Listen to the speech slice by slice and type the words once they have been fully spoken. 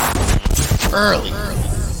early.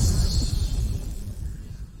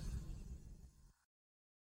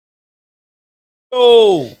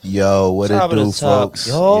 Yo, what it do, folks?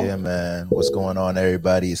 Yo. Yeah, man. What's going on,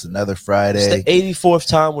 everybody? It's another It's Friday. the 84th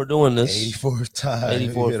time we're doing this. 84th time.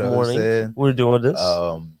 84th you know morning. what I'm saying? We're doing this.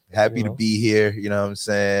 Happy to be here. You know what I'm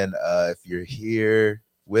saying? If you're here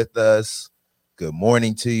with us, good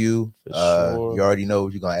morning to you. Sure. You already know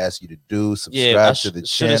what you're gonna ask you to do. Subscribe to the channel.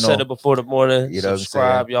 Should have said it before the morning. You know subscribe. what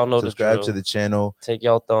I'm saying? Y'all know subscribe the to the channel. Take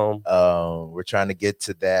y'all thumb. We're trying to get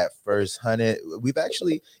to that first 100. We've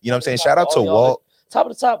actually, you know what I'm saying? Shout out to Walt. Top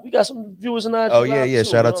of the top, we got some viewers in IG. Oh yeah, yeah.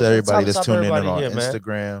 Too, Shout out to everybody that's tuning in on here,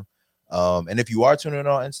 Instagram. And if you are tuning in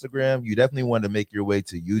on Instagram, you definitely want to make your way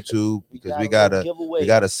to YouTube because we got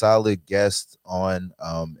a solid guest on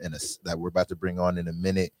that we're about to bring on in a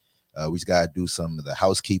minute. We just gotta do some of the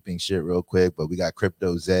housekeeping shit real quick, but we got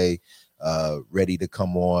CryptoZay ready to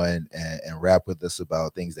come on and rap with us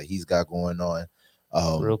about things that he's got going on.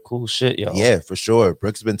 Real cool shit, yo. Yeah, for sure.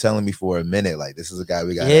 Brooks been telling me for a minute, like, this is a guy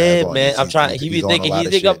we got. Yeah, man. I'm trying. He be thinking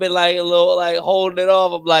I've been like a little like holding it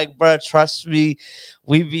off. I'm like, bro, trust me.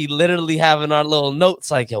 We be literally having our little notes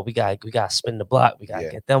like, yo, we got spin the block. We gotta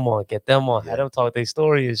get them on. Yeah. Have them talk their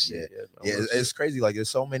story and shit. Yeah, it's crazy. Like, there's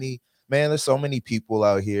so many people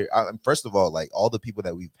out here. First of all, like, all the people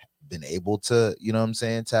that we've been able to, you know what I'm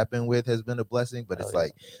saying, tap in with has been a blessing. But it's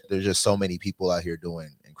like there's just so many people out here doing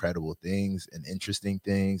incredible things and interesting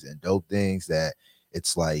things and dope things that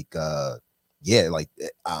it's like I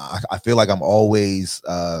feel like I'm always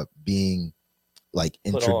being like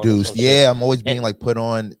introduced. I'm always being like put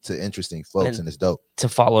on to interesting folks, and it's dope to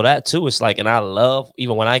follow that too. It's like, and I love,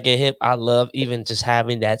 even when I get hip, I love even just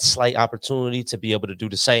having that slight opportunity to be able to do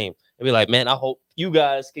the same and be like, man, I hope you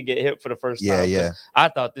guys can get hip for the first time. Yeah. I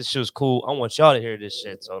thought this shit was cool. I want y'all to hear this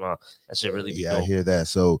shit. So no, that shit really be dope. I hear that.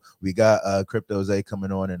 So we got CryptoZay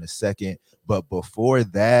coming on in a second, but before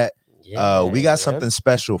that, we got something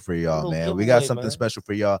special for y'all, man. We got something special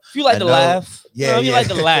for y'all. If you like to laugh, if you like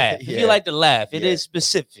to laugh, if you like to laugh, it is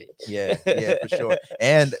specific. Yeah, for sure.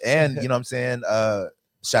 And you know what I'm saying?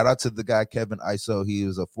 Shout out to the guy Kevin Iso. He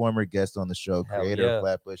was a former guest on the show, creator of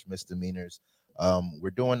Flatbush Misdemeanors. We're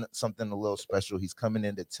doing something a little special. He's coming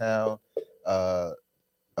into town. The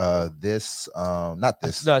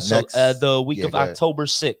week of October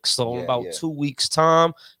 6th. So in about 2 weeks'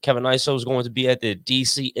 time, Kevin Iso is going to be at the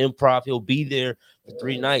DC Improv. He'll be there for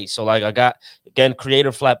 3 nights. So like, I got, again,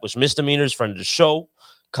 creator Flatbush Misdemeanors, friend of the show,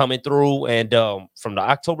 coming through, and from the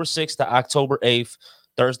October 6th to October 8th,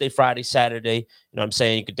 Thursday, Friday, Saturday, you know what I'm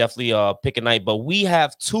saying? You could definitely pick a night, but we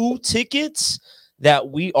have 2 tickets that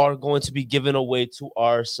we are going to be giving away to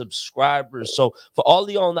our subscribers. So for all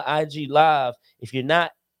of you on the IG Live, if you're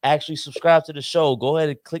not actually subscribed to the show, go ahead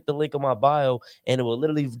and click the link in my bio, and it will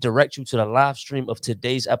literally direct you to the live stream of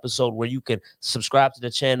today's episode where you can subscribe to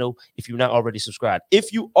the channel if you're not already subscribed.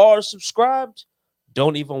 If you are subscribed,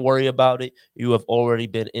 don't even worry about it. You have already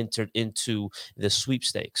been entered into the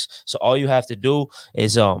sweepstakes. So all you have to do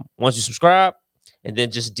is once you subscribe, and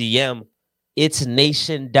then just DM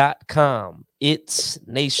itsnation.com.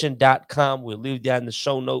 Itsnation.com. We'll leave that in the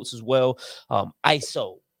show notes as well.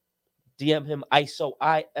 ISO. DM him ISO,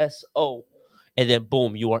 ISO, and then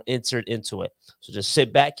boom, you are entered into it. So just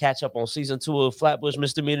sit back, catch up on season 2 of Flatbush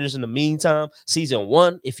Misdemeanors. In the meantime, season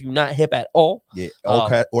 1, if you're not hip at all,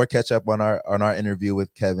 or catch up on our interview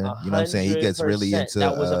with Kevin. You know what I'm saying? He gets really into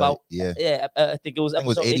that was about I think it was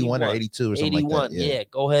episode 81 or 82 or something 81, like that. Yeah,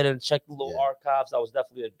 go ahead and check the little archives. That was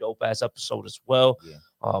definitely a dope ass episode as well.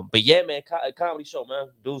 But yeah, man, comedy show, man.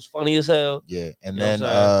 Dude's funny as hell. Yeah, and then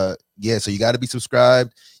so you got to be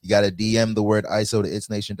subscribed. You got to DM the word ISO to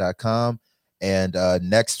itsnation.com. And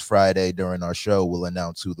next Friday during our show, we'll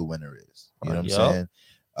announce who the winner is. You know what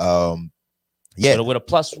I'm saying? With a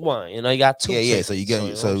 +1, you know, you got 2 tickets. So you get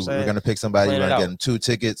we're gonna pick somebody. We're gonna get them 2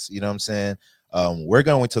 tickets. You know what I'm saying? We're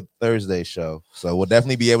going to Thursday show, so we'll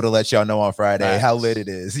definitely be able to let y'all know on Friday how lit it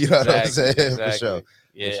is. You know what I'm saying? For sure.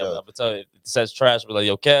 Yeah, I'm gonna tell you, it says trash, but like,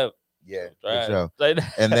 yo, Kev. Yeah, for sure.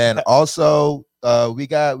 And then also we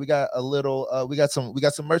got a little we got some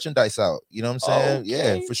merchandise out. You know what I'm saying?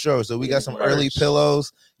 Yeah, for sure. So we got some early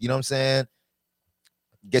pillows. You know what I'm saying?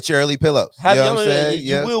 Get your early pillows. You know what I'm saying?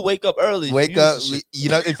 You will wake up early. Wake up. You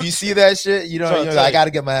know, if you see that shit, you know I got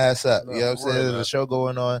to get my ass up. You know what I'm saying? There's a show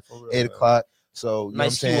going on 8 o'clock. So you know what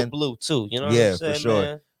I'm saying? Blue too. You know what I'm saying? Yeah, for sure.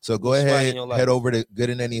 Man? So go ahead, head over to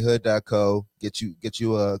goodinanyhood.co. Get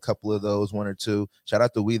you a couple of those, 1 or 2. Shout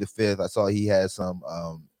out to We the Fifth. I saw he has some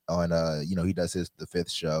on he does the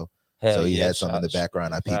 5th show. So he had some in the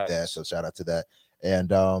background. I peeped that. So shout out to that. And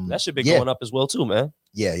that should be going up as well too, man.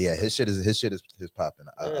 Yeah, his shit is popping.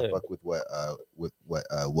 I fuck with what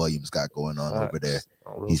Williams got going on over there.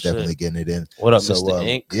 He's definitely getting it in. What up, Mr.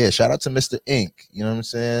 Ink? Yeah, shout out to Mr. Ink. You know what I'm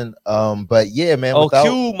saying? But yeah, man.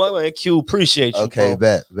 Q, my man, Q, appreciate you. Okay,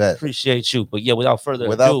 bro. bet. Appreciate you. But yeah, without further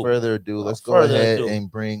ado, let's go ahead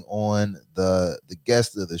and bring on the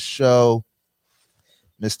guest of the show,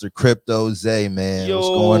 Mr. CryptoZay, man. What's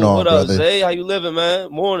going on, brother? What up, Zay? How you living,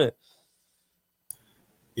 man? Morning.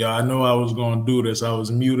 Yeah, I know I was gonna do this. I was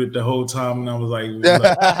muted the whole time, and I was like,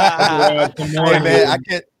 "Hey, man,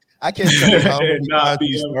 I can't tell you how many times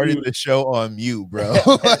you started the show on mute, bro.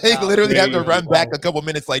 Like, literally have to run back a couple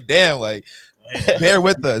minutes. Like, damn, like, bear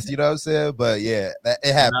with us. You know what I'm saying? But yeah,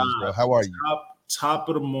 it happens, bro. How are you? Top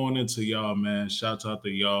of the morning to y'all, man. Shout out to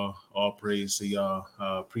y'all. All praise to y'all.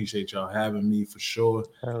 Appreciate y'all having me for sure.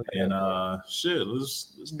 And shit,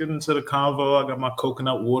 let's get into the convo. I got my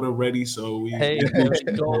coconut water ready, so we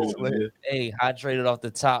hydrated off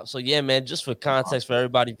the top. So yeah, man, just for context for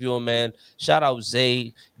everybody viewing, man, shout out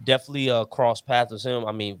Zay. Definitely cross paths with him.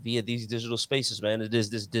 I mean, via these digital spaces, man. It is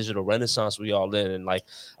this digital renaissance we all in, and like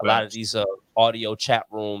a lot of these audio chat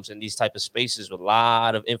rooms and these type of spaces with a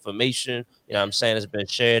lot of information, you know what I'm saying, has been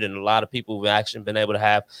shared, and a lot of people have actually been able to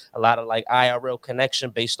have a lot of like IRL connection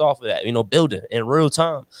based off of that, you know, building in real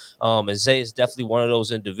time. And Zay is definitely one of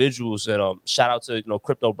those individuals. And shout out to, you know,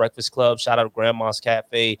 Crypto Breakfast Club, shout out to Grandma's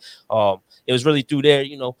Cafe. It was really through there,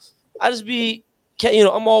 you know,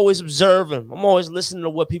 I'm always observing. I'm always listening to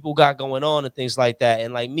what people got going on and things like that.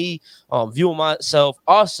 And like me, viewing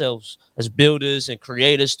ourselves as builders and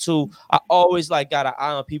creators too, I always like got an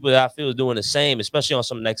eye on people that I feel doing the same, especially on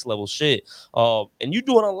some next level shit. And you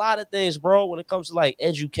doing a lot of things, bro, when it comes to like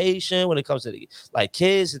education, when it comes to like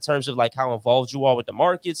kids, in terms of like how involved you are with the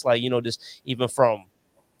markets, like, you know, this even from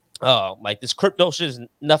like this crypto shit is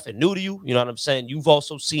nothing new to you. You know what I'm saying? You've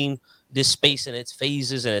also seen this space and its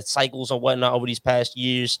phases and its cycles and whatnot over these past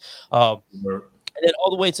years. And then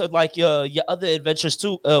all the way to like your other adventures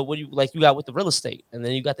too. What you got with the real estate, and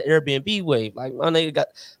then you got the Airbnb wave. Like, my nigga got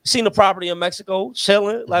seen the property in Mexico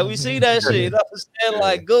chilling. Like, we see that shit. You know what I'm saying?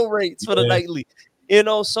 Like, good rates for the nightly. You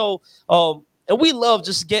know, so and we love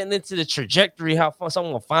just getting into the trajectory, how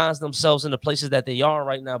someone finds themselves in the places that they are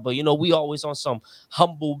right now. But, you know, we always on some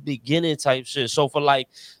humble beginning type shit. So for like,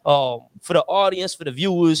 for the audience, for the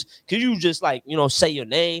viewers, could you just like, you know, say your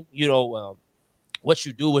name, you know, what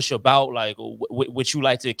you do, what you're about, like what you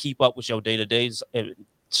like to keep up with your day-to-days and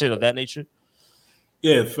shit of that nature?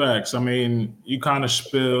 Yeah, facts. I mean, you kind of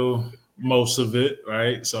spill most of it,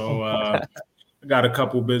 right? So I got a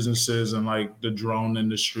couple businesses in like the drone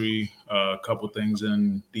industry, a couple things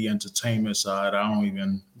in the entertainment side. I don't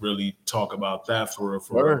even really talk about that for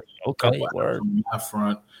word. Okay, word. On that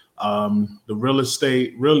front. The real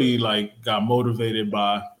estate really like got motivated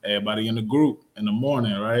by everybody in the group in the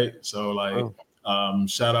morning, right? So like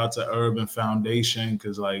shout out to Urban Foundation,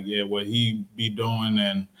 because like, yeah, what he be doing,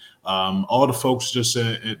 and all the folks just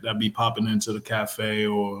that be popping into the cafe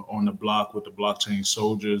or on the block with the blockchain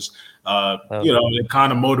soldiers, you know, it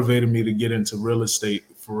kind of motivated me to get into real estate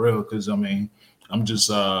for real, because I mean, I'm just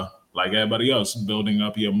like everybody else, building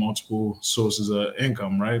up your multiple sources of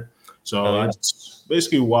income, right? So I just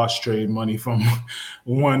basically wash trade money from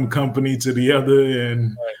one company to the other,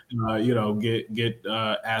 and you know, get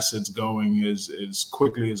assets going as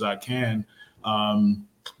quickly as I can,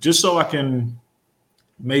 just so I can.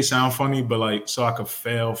 May sound funny, but like, so I could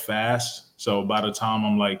fail fast. So by the time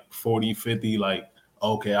I'm like 40, 50, like,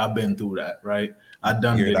 okay, I've been through that, right? I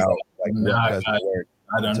done it out. Like,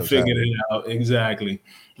 I done figured it out. Exactly.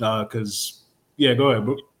 Cause yeah, go ahead,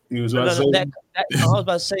 bro. You was about to say I was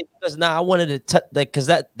about to say, because now I wanted to because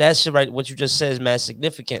that shit, right, what you just said is mad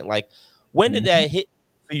significant. Like, when did that hit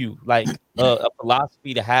for you? Like a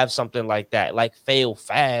philosophy to have something like that, like fail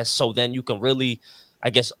fast, so then you can really,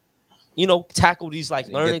 I guess, you know, tackle these like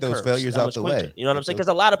learning curves, failures out the way. You know what I'm saying? Because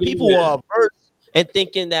a lot of people are averse and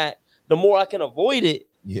thinking that the more I can avoid it,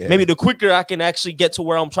 maybe the quicker I can actually get to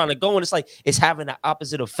where I'm trying to go. And it's like it's having the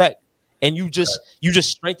opposite effect. And you just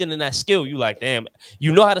strengthening that skill. You like, damn,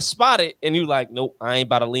 you know how to spot it, and you like, nope, I ain't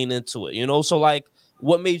about to lean into it. You know, so like,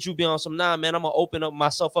 what made you be on some, nah, man, I'm gonna open up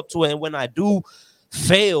myself up to it, and when I do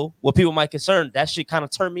fail, what people might concern, that shit kind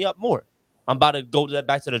of turn me up more. I'm about to go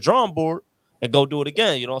back to the drawing board and go do it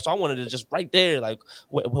again, you know. So I wanted to just right there, like,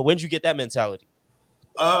 when did you get that mentality?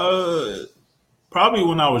 Probably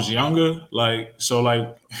when I was younger, like, so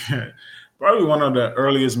like, probably one of the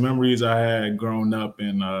earliest memories I had growing up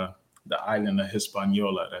in the island of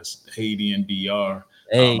Hispaniola, that's Haiti and DR.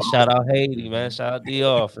 Hey, shout out Haiti, man. Shout out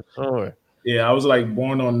DR for sure. Yeah, I was like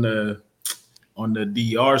born on the on the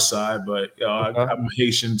DR side, but I'm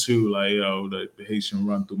Haitian too. Like, the Haitian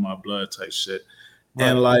run through my blood type shit. Right.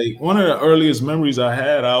 And like one of the earliest memories I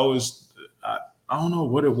had, I don't know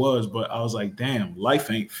what it was, but I was like, damn,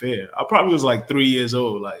 life ain't fair. I probably was like 3 years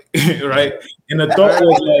old, like, right? And the thought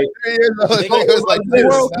was like, 3 years old, the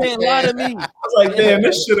world can't lie to me. I was like, damn,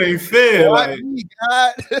 this shit ain't fair. Like,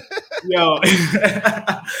 yo,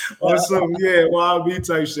 or some, wild beat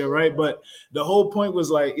type shit, right? But the whole point was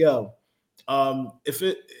like, yo, and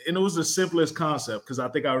it was the simplest concept, because I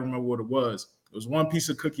think I remember what it was. It was one piece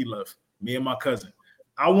of cookie left, me and my cousin.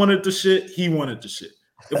 I wanted the shit, he wanted the shit.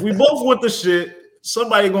 If we both want the shit,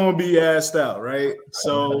 somebody gonna be asked out, right?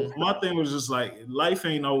 So my thing was just like, life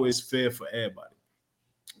ain't always fair for everybody.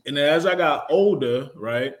 And then as I got older,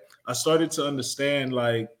 right, I started to understand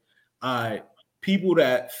like, people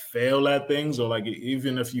that fail at things, or like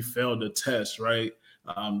even if you fail the test, right,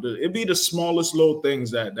 it'd be the smallest little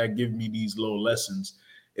things that give me these little lessons.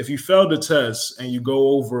 If you fail the test and you go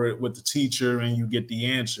over it with the teacher and you get the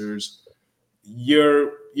answers,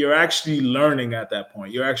 you're actually learning at that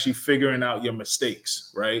point. You're actually figuring out your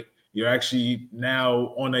mistakes, right? You're actually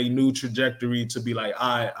now on a new trajectory to be like,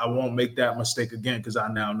 I won't make that mistake again because I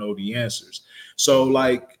now know the answers. So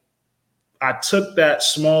like, I took that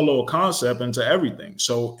small little concept into everything.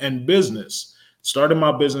 So in business, started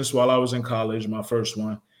my business while I was in college, my first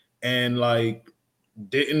one, and like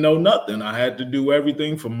didn't know nothing. I had to do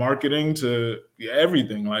everything from marketing to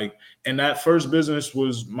everything. Like, and that first business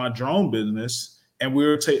was my drone business. And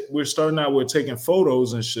we're starting out, we're taking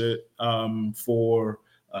photos and shit for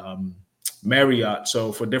Marriott.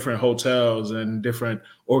 So for different hotels and different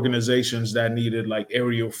organizations that needed like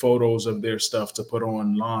aerial photos of their stuff to put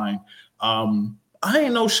online. I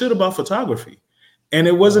ain't know shit about photography. And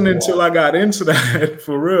it wasn't until I got into that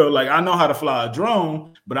for real. Like, I know how to fly a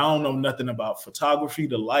drone, but I don't know nothing about photography,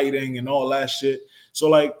 the lighting and all that shit. So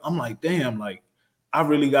like, I'm like, damn, like I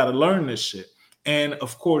really got to learn this shit. And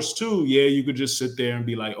of course, too, you could just sit there and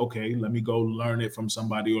be like, okay, let me go learn it from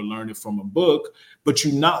somebody or learn it from a book. But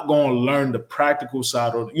you're not going to learn the practical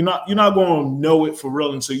side, or you're not going to know it for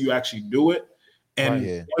real until you actually do it.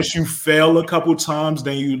 And once you fail a couple times,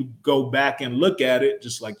 then you go back and look at it,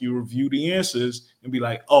 just like you review the answers and be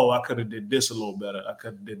like, oh, I could have did this a little better. I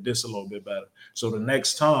could have did this a little bit better. So the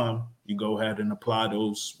next time you go ahead and apply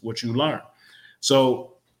what you learn.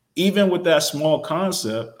 So even with that small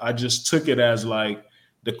concept, I just took it as like,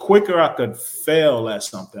 the quicker I could fail at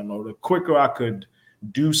something, or the quicker I could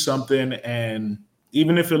do something, and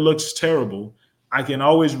even if it looks terrible, I can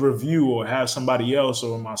always review or have somebody else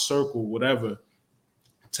or in my circle, whatever,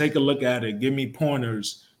 take a look at it, give me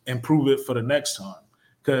pointers, improve it for the next time.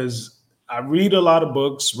 Because I read a lot of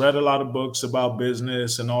books about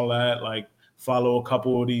business and all that, like follow a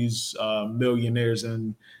couple of these millionaires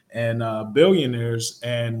and billionaires,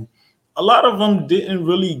 and a lot of them didn't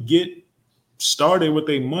really get started with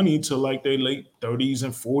their money till like their late 30s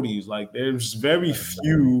and 40s. Like, there's very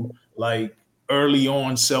few like early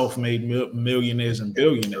on self-made millionaires and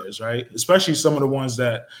billionaires, right? Especially some of the ones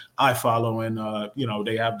that I follow, and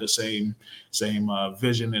they have the same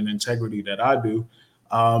vision and integrity that I do.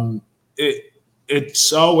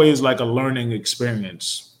 It's always like a learning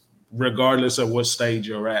experience, regardless of what stage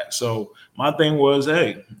you're at. So my thing was,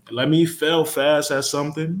 hey, let me fail fast at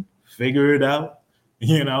something, figure it out,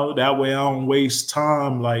 that way I don't waste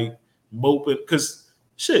time like moping. Because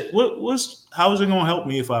shit, how is it gonna help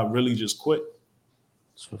me if I really just quit?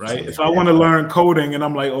 Right? If I want to learn coding and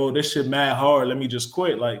I'm like, oh, this shit mad hard, let me just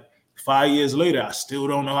quit. Like 5 years later, I still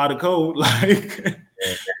don't know how to code. Like,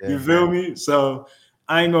 you feel me? So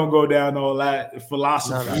I ain't gonna go down all that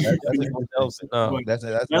philosophy. That's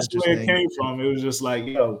where it came from. It was just like,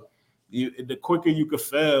 the quicker you could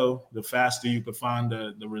fail, the faster you could find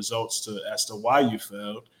the results as to why you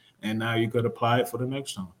failed, and now you could apply it for the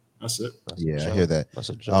next time. That's it. I hear that. That's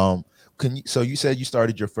a joke. So you said you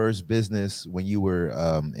started your first business when you were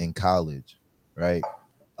in college, right?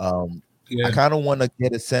 I kind of want to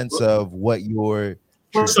get a sense of what your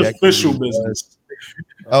first official business.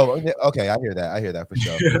 Oh, okay. I hear that for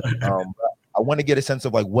sure. I want to get a sense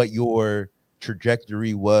of like what your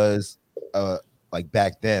trajectory was, like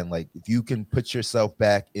back then. Like, if you can put yourself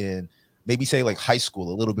back in, maybe say like high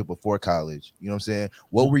school, a little bit before college. You know what I'm saying?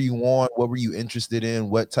 What were you on? What were you interested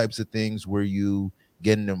in? What types of things were you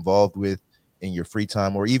getting involved with in your free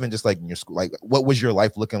time, or even just like in your school? Like, what was your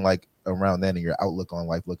life looking like around then, and your outlook on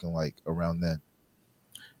life looking like around then?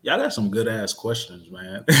 Y'all got some good ass questions,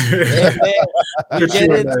 man. We get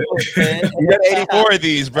into it, man. We got 84 of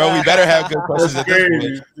these, bro. We better have good questions at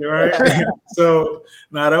this point. Right? So,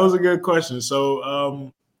 that was a good question.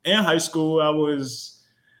 So, in high school,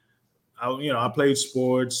 I played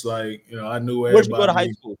sports. Like, I knew everybody. Where'd you go to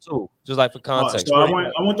high school too? Just like for context. So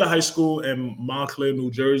I went to high school in Montclair,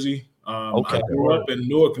 New Jersey. Okay. I grew up in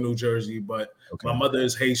Newark, New Jersey, but my mother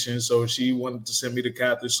is Haitian, so she wanted to send me to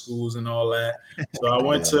Catholic schools and all that. So I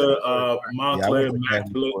went to Montclair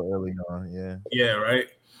Immaculate. Early on, yeah, right.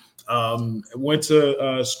 Went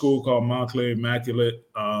to a school called Montclair Immaculate,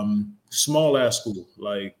 small ass school,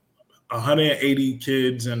 like 180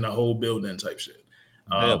 kids in the whole building type shit.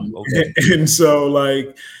 And so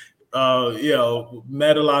like,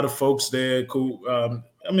 met a lot of folks there. Cool.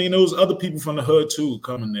 I mean, there was other people from the hood too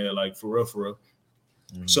coming there, like for real.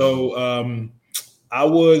 Mm-hmm. So I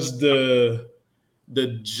was the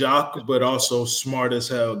jock, but also smart as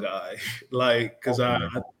hell guy. Like, because I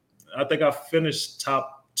think I finished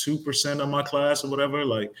top 2% of my class or whatever.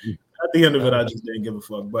 Like at the end of it, I just didn't give a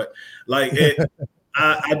fuck. But like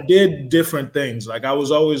I did different things. Like I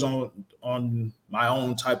was always on my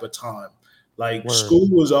own type of time. Like school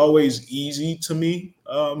was always easy to me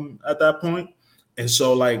at that point. And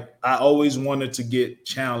so like I always wanted to get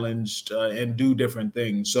challenged and do different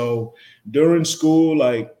things. So during school,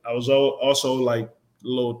 like I was also like a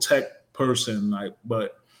little tech person, like,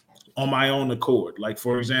 but on my own accord. Like,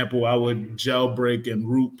 for example, I would jailbreak and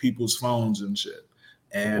root people's phones and shit.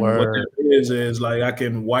 And what that is like I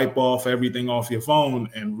can wipe off everything off your phone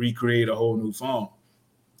and recreate a whole new phone.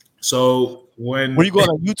 So were you going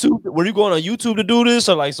on YouTube? Were you going on YouTube to do this,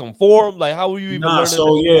 or like some forum? Like, how were you even learning?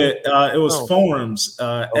 So it was forums,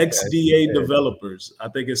 XDA developers. I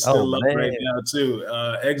think it's still up right now too.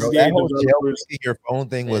 XDA developers. Your phone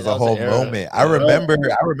thing was a whole moment. I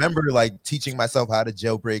remember like teaching myself how to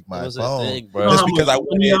jailbreak my phone, bro. Just because I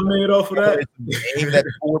made off of that game that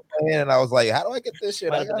people were playing, and I was like, how do I get this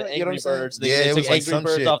shit? I got, you know what I'm saying? Yeah, it was like some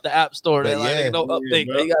shit off the App Store. They like no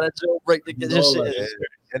update. They got to jailbreak to get this shit.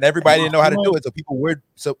 And everybody didn't know how to do it, so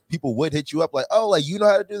people would hit you up like, oh, like you know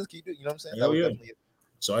how to do this, can you do? You know what I'm saying?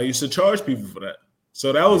 So I used to charge people for that.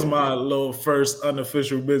 So that was my little first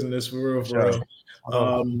unofficial business for real.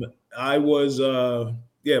 I was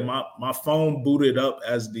my phone booted up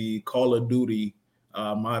as the Call of Duty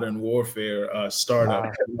Modern Warfare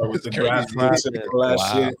startup with the graphics and all that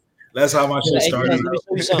shit. That's how my shit started. Let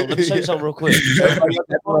me show you something real quick. Everybody got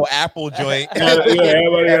that little Apple joint.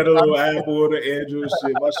 Everybody had a little Apple or the Android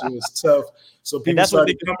shit. My shit was tough. So people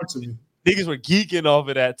started coming to me. Niggas were geeking off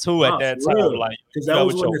of that too at that time. Like, because that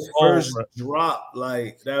was when it first dropped.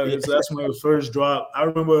 Like that's when it first dropped. I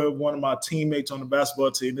remember one of my teammates on the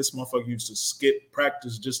basketball team, this motherfucker used to skip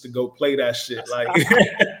practice just to go play that shit. Like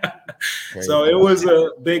so it was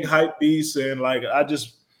a big hype beast, and like I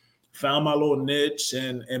just found my little niche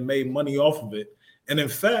and made money off of it. And in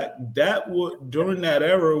fact, during that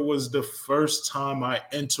era was the first time I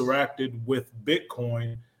interacted with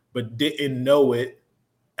Bitcoin, but didn't know it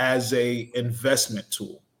as a investment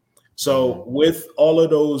tool. So with all of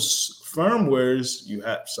those firmwares, you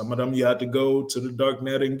have some of them you had to go to the dark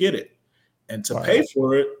net and get it. And to pay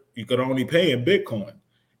for it, you could only pay in Bitcoin.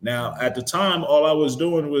 Now, at the time, all I was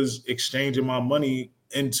doing was exchanging my money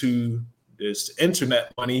into this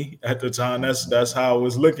internet money at the time. That's how I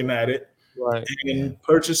was looking at it. Right. And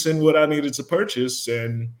purchasing what I needed to purchase,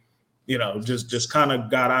 and just kind of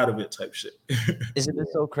got out of it type shit. Isn't it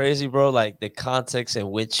so crazy, bro? Like the context in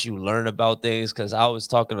which you learn about things. Because I was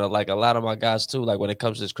talking to like a lot of my guys too. Like when it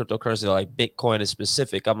comes to this cryptocurrency, like Bitcoin is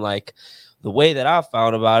specific. I'm like, the way that I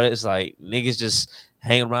found about it is like niggas just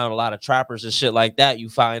hang around a lot of trappers and shit like that. You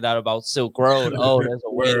find out about Silk Road. Oh, there's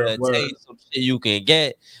a way to take some shit you can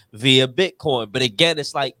get via Bitcoin. But again,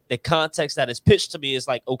 it's like the context that is pitched to me is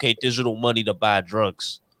like, okay, digital money to buy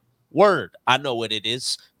drugs. Word. I know what it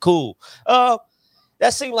is. Cool. That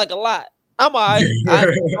seemed like a lot. I'm all right. I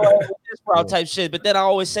this crowd type shit. But then I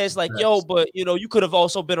always say it's like, yo, but you could have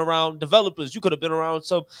also been around developers. You could have been around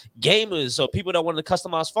some gamers or people that wanted to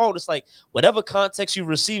customize phone. It's like whatever context you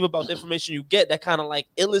receive about the information you get, that kind of like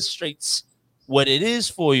illustrates what it is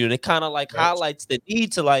for you. And it kind of like highlights the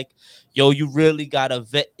need to like, yo, you really gotta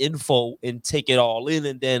vet info and take it all in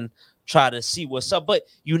and then try to see what's up, but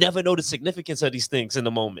you never know the significance of these things in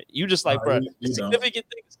the moment. You just like, bro, the significant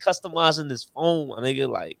thing is customizing this phone, nigga,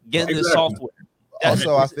 like getting this software.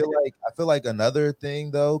 Also, I feel like another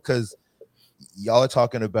thing though, because y'all are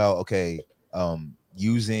talking about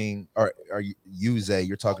using or CryptoZay,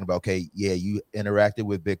 you're talking about you interacted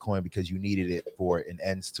with Bitcoin because you needed it for an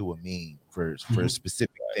ends to a mean for a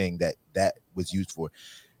specific thing that was used for.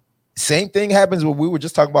 Same thing happens when we were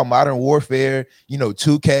just talking about Modern Warfare,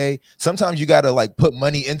 2K. Sometimes you got to like put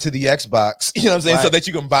money into the Xbox, you know what I'm saying, so that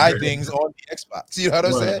you can buy things on the Xbox. You know what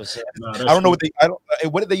I'm saying? No, I don't know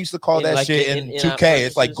what did they used to call that shit in 2K?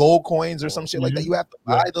 It's like gold coins or some shit like that. You have to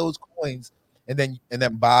buy those coins and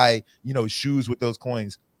then buy, shoes with those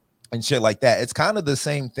coins and shit like that. It's kind of the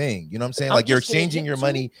same thing. You know what I'm saying? Like you're exchanging your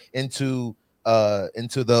money into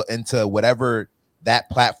whatever that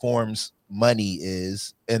platform's money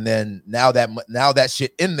is, and then now that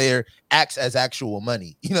shit in there acts as actual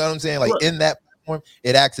money. You know what I'm saying? Like in that platform,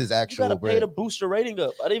 it acts as actual. You gotta pay to boost the rating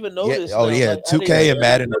up. I didn't even know this. Oh yeah, like, 2K and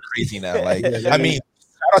Madden are crazy now. Like I mean,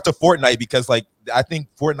 shout out to Fortnite because like I think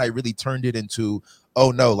Fortnite really turned it into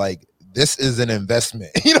like this is an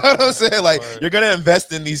investment. You know what I'm saying? Like you're gonna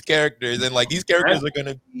invest in these characters, and like these characters are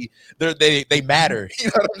gonna be they matter. You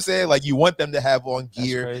know what I'm saying? Like you want them to have on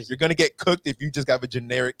gear. You're gonna get cooked if you just have a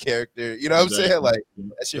generic character. You know what I'm saying? Like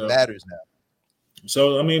that shit matters now.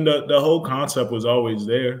 So I mean, the whole concept was always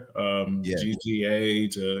there.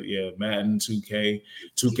 GTA to Madden, 2K.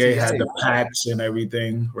 2K had the packs and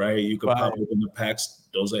everything, right? You could pop open the packs.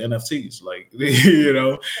 Those are NFTs, like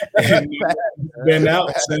and been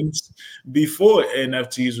out since before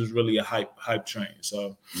NFTs was really a hype train.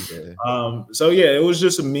 So, it was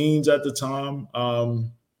just a means at the time.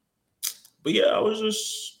 But yeah, I was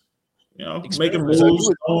just making moves. So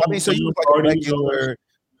you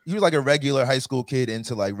was like a regular high school kid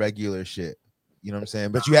into like regular shit. You know what I'm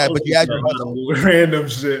saying? But you had your random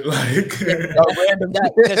shit like random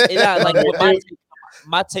that, like with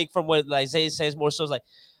my take from what like Zay says more so is like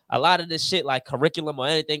a lot of this shit like curriculum or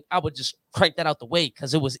anything, I would just crank that out the way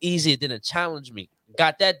because it was easy. It didn't challenge me.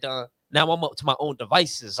 Got that done. Now I'm up to my own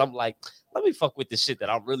devices. I'm like, let me fuck with this shit that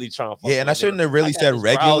I'm really trying to fuck with. And I shouldn't have really said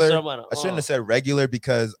regular. I shouldn't have said regular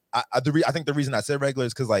because I think the reason I said regular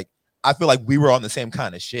is because like I feel like we were on the same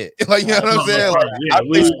kind of shit. Like, you know what I'm saying? Like, I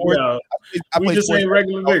played just sports, ain't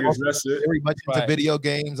regular niggas. That's it. Very much into video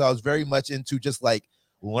games. I was very much into just like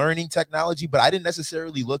learning technology, but I didn't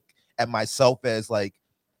necessarily look at myself as like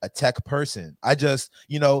a tech person. I just,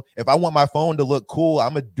 if I want my phone to look cool,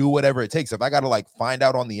 I'm gonna do whatever it takes. If I gotta like find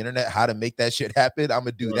out on the internet how to make that shit happen, I'm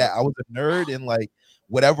gonna do that. I was a nerd, and like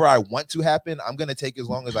whatever I want to happen, I'm gonna take as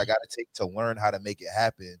long as I gotta take to learn how to make it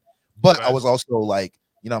happen. But I was also like,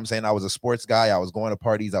 you know what I'm saying? I was a sports guy. I was going to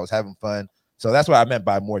parties. I was having fun. So that's what I meant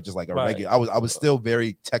by more just like a regular. I was still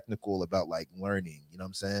very technical about like learning. You know what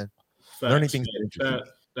I'm saying? Learning things that interested me.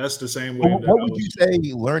 That's the same way. What would you say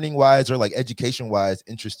learning wise or like education wise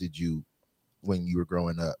interested you when you were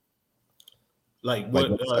growing up? Like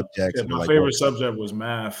what subjects? My favorite subject was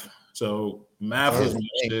math. So math was my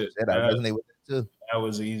shit. I resonate with it too. That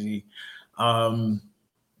was easy.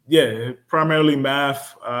 Primarily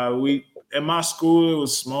math. In my school, it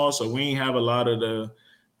was small, so we didn't have a lot of the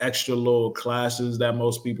extra little classes that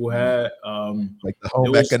most people had. Like the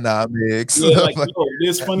home economics. Yeah, like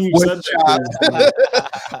this funny subject.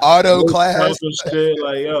 Auto class. Shit.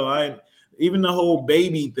 Like, even the whole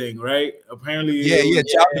baby thing, right? Apparently,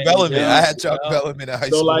 child development. I had child development in high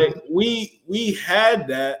school. So like we had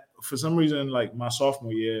that for some reason. Like my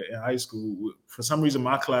sophomore year in high school, for some reason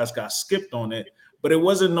my class got skipped on it. But it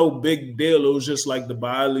wasn't no big deal. It was just like the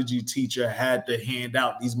biology teacher had to hand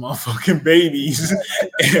out these motherfucking babies.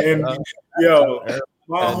 And my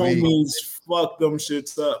homies fucked them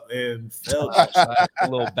shits up and felt like a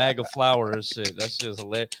little bag of flour and shit. That's just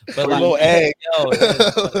hilarious. But like, a little egg.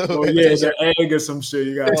 The egg or some shit.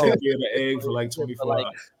 You gotta take care of the egg for like 24 hours.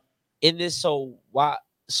 In this, so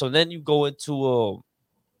then you go into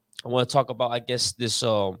I want to talk about, I guess, this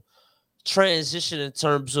transition in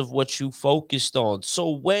terms of what you focused on.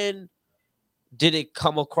 So when did it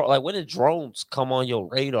come across? Like, when did drones come on your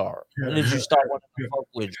radar? When did you start wanting to fuck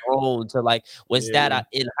with drones? Or like, was that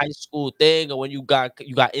in high school thing, or when you got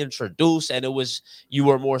introduced and you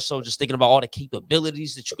were more so just thinking about all the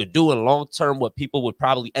capabilities that you could do in long term, what people would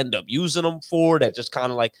probably end up using them for? That just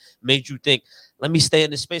kind of like made you think, let me stay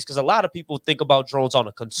in this space, because a lot of people think about drones on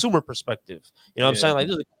a consumer perspective. You know what I'm saying? Like,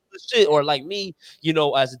 this is shit, or like me,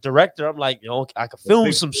 as a director, I'm like, I could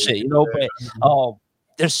film some shit, but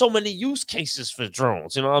there's so many use cases for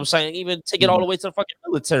drones, you know what I'm saying? Even take it all the way to the fucking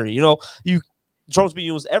military, drones be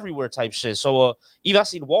used everywhere type shit. So even I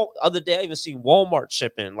seen other day, I even seen Walmart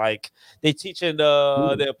shipping, like they teaching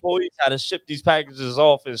the employees how to ship these packages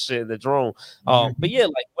off and shit in the drone. But yeah,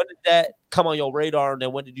 like when did that come on your radar, and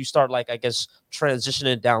then when did you start, like, I guess,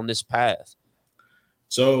 transitioning down this path?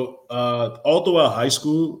 So all throughout high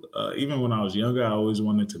school, even when I was younger, I always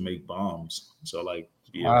wanted to make bombs. So like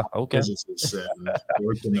Wow, okay. Physicists and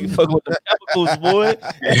worked in you fuck with the chemicals, boy.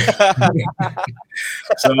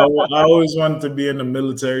 So I always wanted to be in the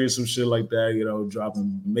military or some shit like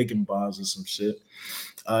that, making bombs or some shit.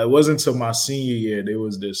 It wasn't until my senior year, there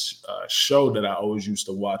was this show that I always used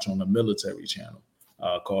to watch on the military channel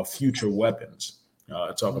called Future Weapons.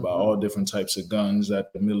 Talk about all different types of guns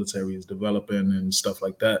that the military is developing and stuff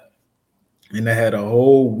like that. And they had a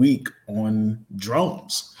whole week on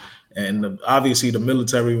drones and obviously the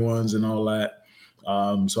military ones and all that.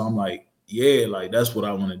 So I'm like, yeah, like that's what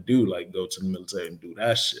I want to do, like go to the military and do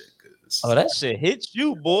that shit. Oh, that shit hits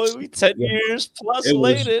you, boy. We 10 years plus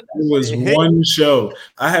later. It was one show.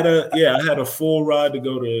 I had a full ride to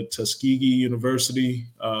go to Tuskegee University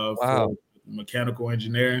for mechanical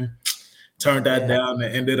engineering. Turned that down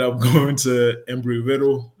and ended up going to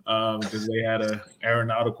Embry-Riddle because they had an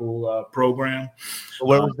aeronautical program.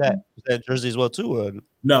 Where was that? Was that Jersey as well too? Or?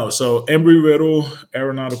 No, so Embry-Riddle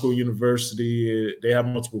Aeronautical University, they have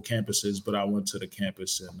multiple campuses, but I went to the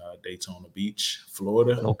campus in Daytona Beach,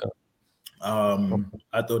 Florida. Okay.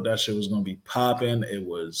 I thought that shit was gonna be popping. It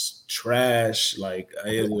was trash. Like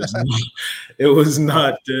it was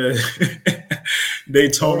not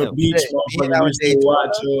Daytona Beach. Used to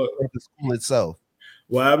watch the school itself.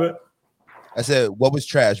 What happened? I said, what was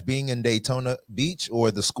trash? Being in Daytona Beach or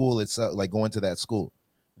the school itself, like going to that school?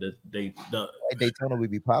 Daytona would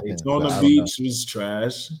be popping. Daytona Beach was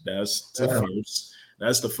trash. That's the first.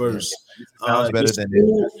 That's the first. Sounds better than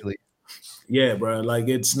it actually. Yeah, bro. Like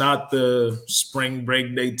it's not the spring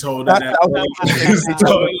break Daytona. No,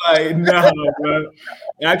 bro.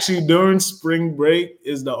 Actually, during spring break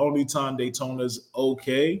is the only time Daytona's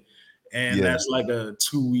okay, and that's like a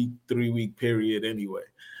 2-week, 3-week period anyway.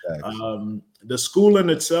 The school in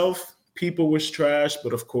itself, people was trash,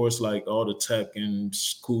 but of course, like all the tech and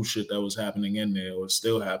cool shit that was happening in there was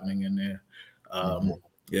still happening in there.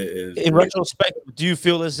 In retrospect, do you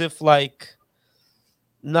feel as if like?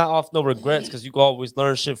 Not off no regrets because you can always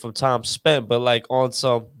learn shit from time spent, but like on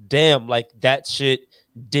some damn, like that shit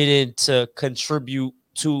didn't contribute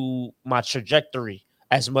to my trajectory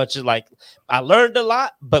as much as like I learned a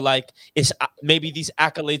lot, but like it's maybe these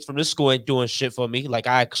accolades from this school ain't doing shit for me. Like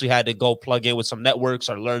I actually had to go plug in with some networks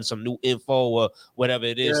or learn some new info or whatever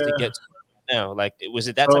it is to get to now. Like was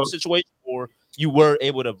it that type of situation or you were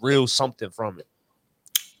able to reel something from it?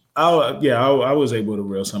 I was able to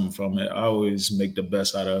reel something from it. I always make the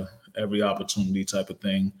best out of every opportunity type of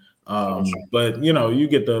thing. But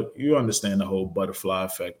you understand the whole butterfly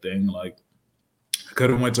effect thing. Like I could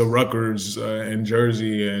have went to Rutgers in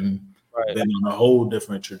Jersey and been on a whole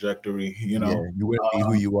different trajectory, you wouldn't be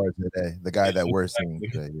who you are today, the guy that we're seeing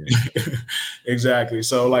today. Exactly.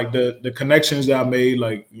 So like the connections that I made,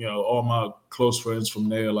 like, all my close friends from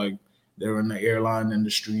there, like they're in the airline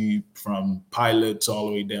industry from pilots all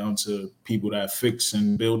the way down to people that fix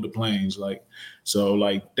and build the planes. Like, so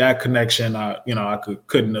like that connection, I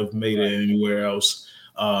couldn't have made it anywhere else.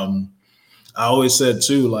 I always said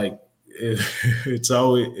too, like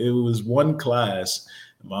it was one class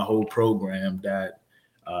in my whole program that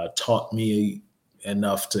taught me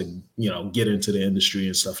enough to, get into the industry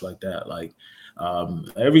and stuff like that. Like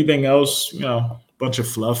everything else, bunch of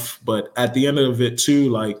fluff, but at the end of it too,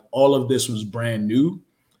 like all of this was brand new,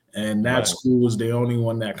 and that school was the only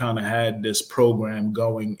one that kind of had this program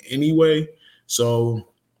going anyway. So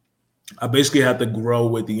I basically had to grow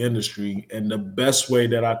with the industry, and the best way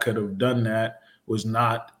that I could have done that was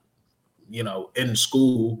not, in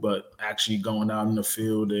school, but actually going out in the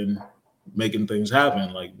field and making things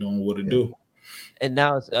happen, like doing what it do. And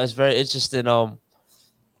now it's very interesting.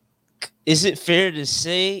 Is it fair to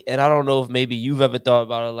say, and I don't know if maybe you've ever thought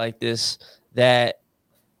about it like this, that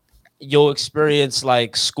your experience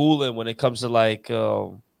like schooling when it comes to like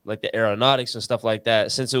the aeronautics and stuff like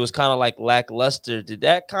that, since it was kind of like lackluster, did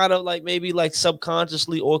that kind of like maybe like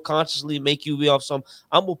subconsciously or consciously make you be off some,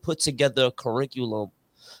 I'm gonna put together a curriculum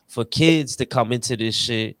for kids to come into this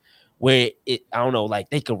shit where I don't know,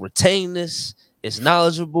 like they could retain this, it's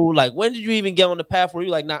knowledgeable. Like when did you even get on the path where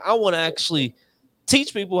you're like, nah, I want to actually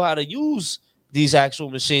teach people how to use these actual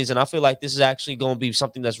machines? And I feel like this is actually going to be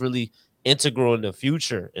something that's really integral in the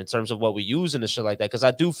future in terms of what we use and shit like that. Because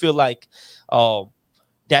I do feel like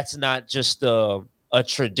that's not just a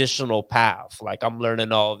traditional path. Like I'm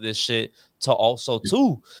learning all of this shit to also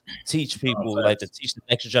to teach people, like to teach the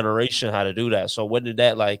next generation how to do that. So when did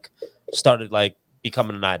that like started like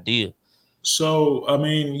becoming an idea? So I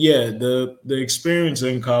mean, yeah, the experience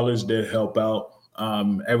in college did help out.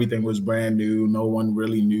 Everything was brand new. No one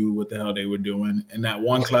really knew what the hell they were doing. And that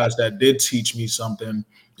one class that did teach me something,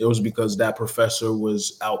 it was because that professor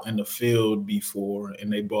was out in the field before,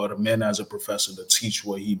 and they brought him in as a professor to teach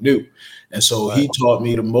what he knew. And so he taught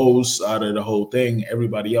me the most out of the whole thing.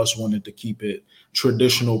 Everybody else wanted to keep it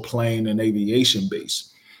traditional plane and aviation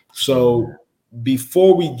based. So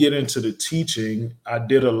before we get into the teaching, I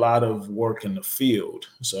did a lot of work in the field.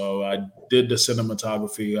 So I did the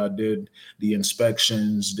cinematography, I did the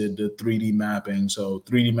inspections, did the 3D mapping. So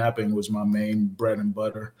 3D mapping was my main bread and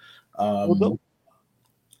butter.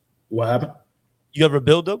 What happened? You ever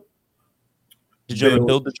build them? Did you ever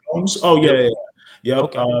build the drones? Oh, yeah. Yep.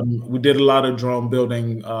 Okay. We did a lot of drone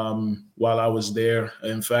building while I was there.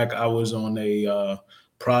 In fact, I was on a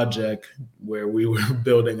project where we were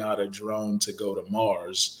building out a drone to go to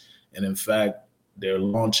Mars. And in fact, they're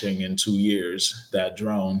launching in 2 years, that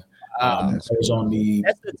drone. That's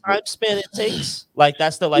the time span it takes. Like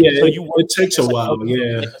that's the like. Yeah, so you it takes a while.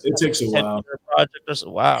 Yeah, it takes a while. Project or so.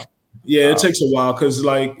 Wow. Yeah, it takes a while because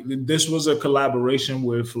like this was a collaboration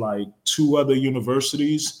with like 2 other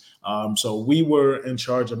universities. So we were in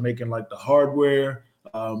charge of making like the hardware.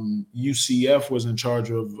 UCF was in charge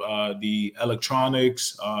of the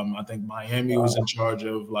electronics. I think Miami was in charge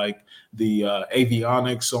of like the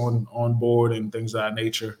avionics on board and things of that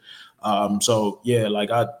nature. So yeah,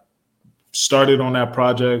 like I started on that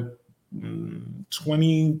project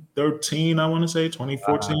 2013, I want to say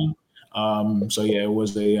 2014. So yeah, it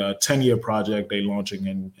was a 10-year project. They launching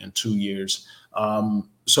in 2 years.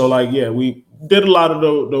 So like, yeah, we did a lot of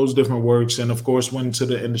those different works, and of course went into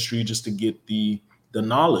the industry just to get the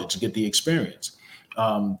knowledge, get the experience.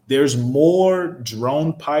 There's more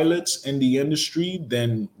drone pilots in the industry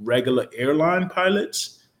than regular airline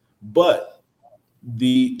pilots, but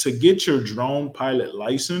to get your drone pilot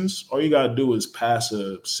license, all you gotta do is pass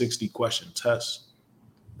a 60-question test.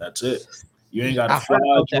 That's it. You ain't gotta fly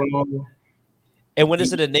a drone. And when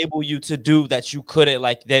does it enable you to do that you couldn't,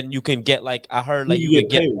 like, then you can get, like, I heard, like, you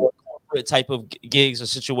could get more corporate type of gigs or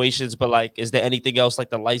situations, but, like, is there anything else, like,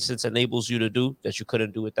 the license enables you to do that you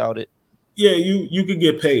couldn't do without it? Yeah, you could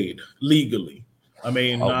get paid legally. I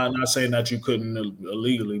mean, not saying that you couldn't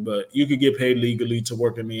illegally, but you could get paid legally to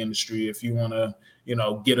work in the industry if you want to,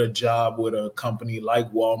 get a job with a company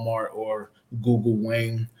like Walmart or Google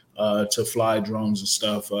Wing to fly drones and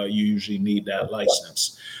stuff. You usually need that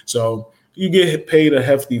license. So you get paid a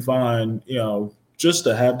hefty fine, just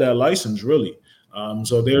to have that license, really.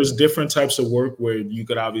 So there's different types of work where you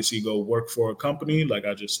could obviously go work for a company, like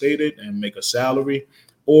I just stated, and make a salary,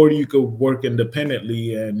 or you could work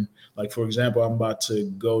independently. And like, for example, I'm about to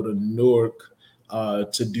go to Newark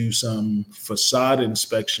to do some facade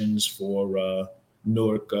inspections for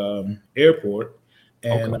Newark Airport.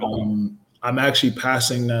 And I'm actually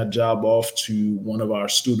passing that job off to one of our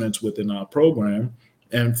students within our program.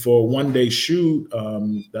 And for a 1-day shoot,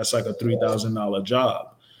 that's like a $3,000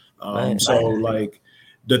 job. So like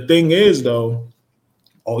the thing is, though,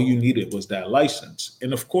 all you needed was that license.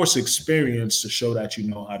 And of course, experience to show that you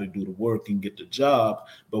know how to do the work and get the job.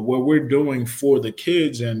 But what we're doing for the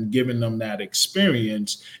kids and giving them that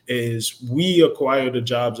experience is we acquire the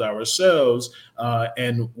jobs ourselves,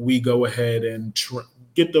 and we go ahead and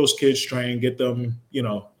get those kids trained, get them,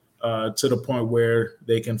 to the point where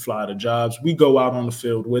they can fly the jobs. We go out on the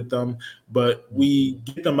field with them, but we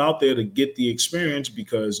get them out there to get the experience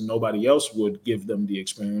because nobody else would give them the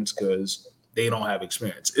experience because they don't have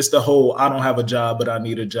experience. It's the whole, I don't have a job, but I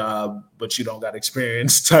need a job, but you don't got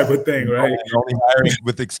experience type of thing, right? You're only hiring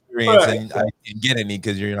with experience, and I can't get any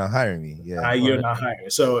because you're not hiring me. Yeah, you're not hiring.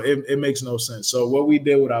 So it makes no sense. So what we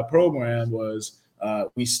did with our program was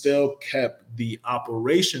we still kept the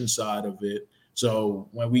operation side of it. So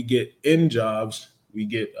when we get in jobs, we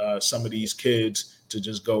get some of these kids to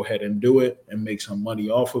just go ahead and do it and make some money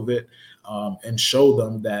off of it. And show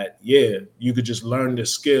them that, you could just learn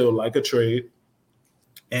this skill like a trade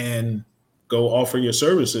and go offer your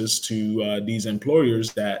services to these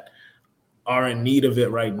employers that are in need of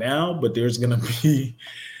it right now. But there's going to be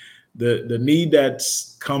the need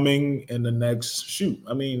that's coming in the next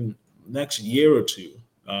next year or two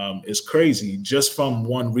is crazy just from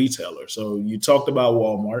one retailer. So you talked about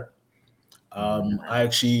Walmart. I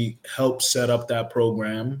actually helped set up that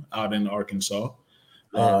program out in Arkansas.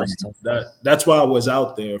 That's why I was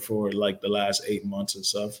out there for like the last 8 months and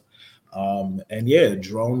stuff. And yeah,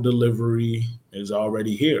 drone delivery is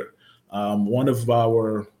already here. One of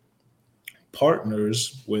our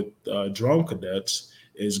partners with drone cadets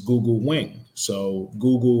is Google Wing. So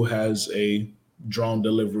Google has a drone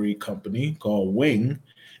delivery company called Wing,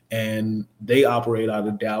 and they operate out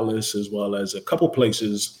of Dallas as well as a couple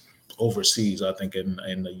places overseas, I think in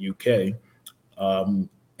the UK.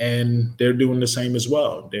 And they're doing the same as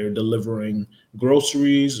well. They're delivering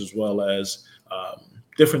groceries as well as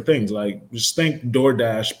different things, like just think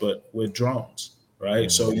DoorDash, but with drones,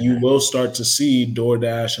 right? So you will start to see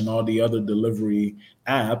DoorDash and all the other delivery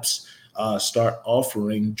apps start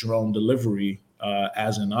offering drone delivery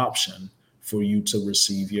as an option for you to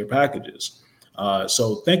receive your packages.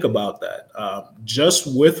 So think about that. Just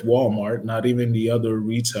with Walmart, not even the other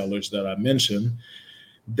retailers that I mentioned,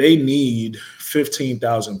 they need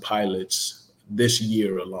 15,000 pilots this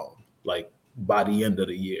year alone, like by the end of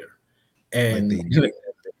the year. And like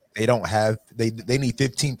they don't have, they need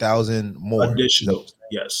 15,000 more. Additional,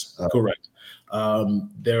 yes, correct.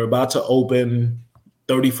 They're about to open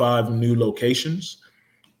 35 new locations,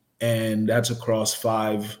 and that's across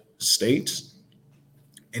 5 states.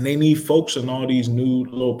 And they need folks in all these new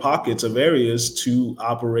little pockets of areas to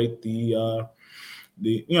operate the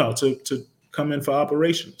to come in for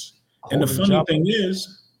operations. And the funny thing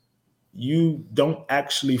is, you don't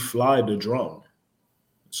actually fly the drone.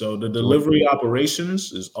 So the delivery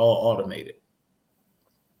operations is all automated.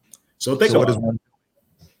 So think about it.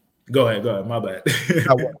 Go ahead. My bad.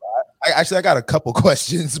 I got a couple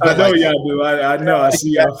questions. But I know y'all do. I know. I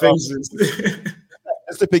see y'all faces.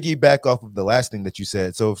 Just to piggyback off of the last thing that you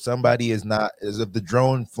said. So if somebody if the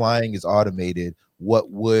drone flying is automated, what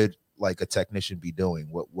would like a technician be doing?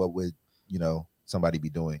 What would somebody be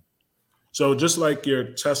doing? So just like your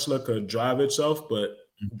Tesla could drive itself, but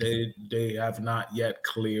they have not yet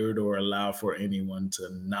cleared or allowed for anyone to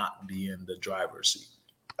not be in the driver's seat.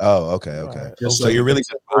 Oh, okay. So you're really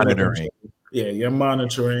just monitoring. Yeah, you're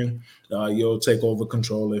monitoring. You'll take over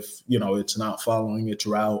control if it's not following its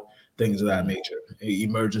route, things of that nature.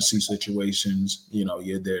 Emergency situations,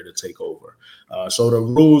 you're there to take over. So the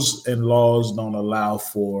rules and laws don't allow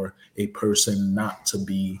for a person not to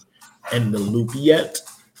be in the loop yet,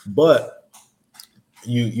 but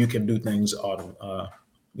you can do things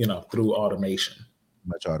through automation.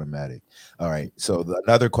 Much automatic. All right. So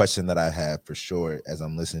another question that I have for sure as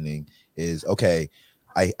I'm listening is, okay,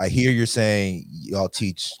 I hear you're saying y'all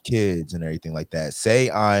teach kids and everything like that. Say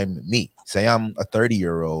I'm a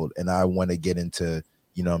 30-year-old and I want to get into,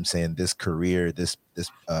 this career, this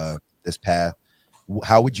path.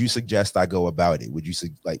 How would you suggest I go about it?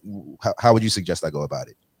 How would you suggest I go about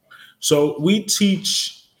it? So we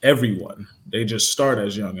teach everyone. They just start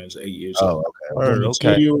as young as 8 years old.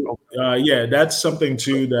 Okay. Yeah, that's something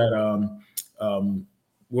too that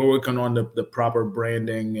we're working on the proper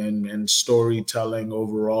branding and storytelling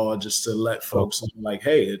overall, just to let folks know, like,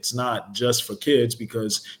 hey, it's not just for kids,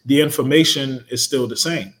 because the information is still the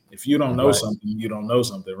same. If you don't know something, you don't know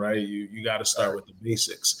something, right? You got to start with the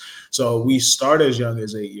basics. So we start as young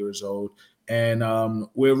as 8 years old, and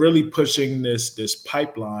we're really pushing this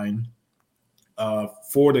pipeline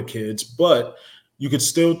for the kids, but you could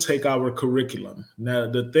still take our curriculum. Now,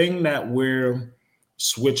 the thing that we're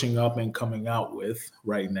switching up and coming out with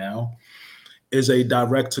right now is a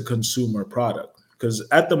direct-to-consumer product, because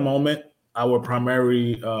at the moment, our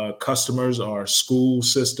primary customers are school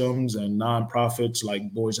systems and nonprofits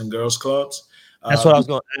like Boys and Girls Clubs. That's what I was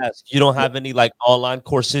going to ask. You don't have any like online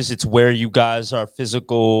courses? It's where you guys are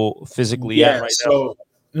physically at right now?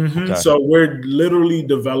 Okay. So we're literally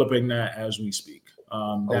developing that as we speak.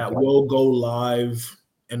 That will go live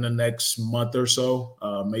in the next month or so,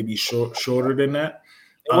 maybe shorter than that.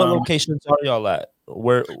 What locations are y'all at?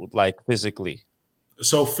 Where, like, physically?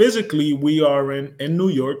 So physically, we are in New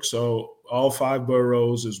York, so all 5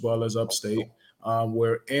 boroughs as well as upstate.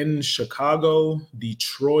 We're in Chicago,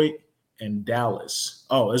 Detroit, and Dallas.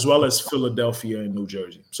 Oh, as well as Philadelphia and New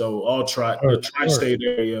Jersey. So all the tri-state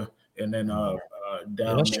area, and then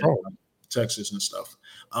down in Texas and stuff.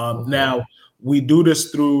 Now we do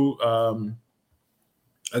this through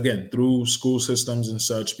through school systems and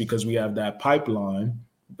such, because we have that pipeline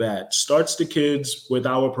that starts the kids with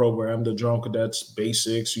our program, the Drone Cadets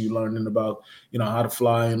Basics. You learning about how to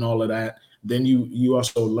fly and all of that. Then you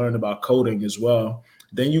also learn about coding as well.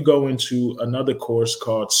 Then you go into another course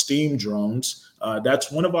called STEAM Drones.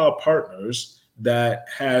 That's one of our partners that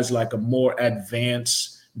has like a more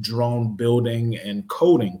advanced drone building and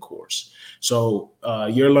coding course. So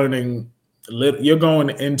you're going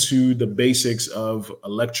into the basics of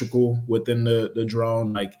electrical within the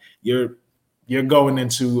drone. Like you're going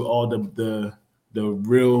into all the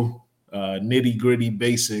real nitty gritty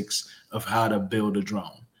basics of how to build a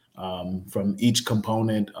drone, from each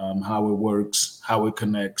component, how it works, how it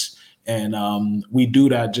connects. And we do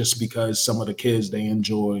that just because some of the kids, they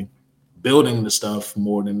enjoy building the stuff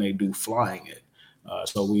more than they do flying it.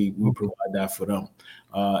 So we provide that for them.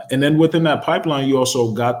 And then within that pipeline, you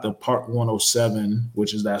also got the Part 107,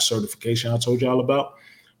 which is that certification I told y'all about.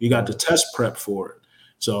 You got the test prep for it.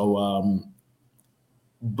 So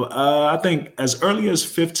but I think as early as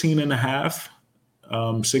 15 and a half,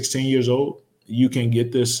 16 years old, you can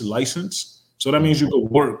get this license. So that means you could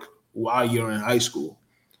work while you're in high school.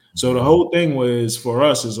 So the whole thing was for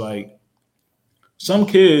us is like some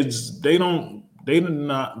kids, they're not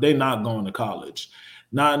going to college.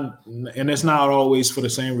 And it's not always for the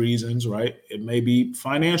same reasons, right? It may be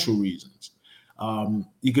financial reasons.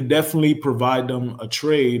 You could definitely provide them a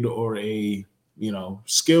trade or a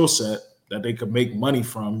skill set that they could make money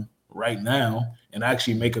from right now and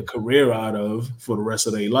actually make a career out of for the rest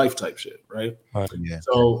of their life type shit, right? Yeah.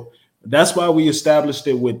 So that's why we established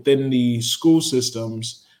it within the school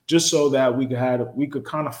systems, just so that we could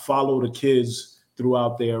kind of follow the kids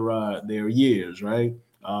throughout their years, right?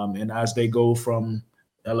 And as they go from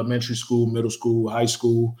elementary school, middle school, high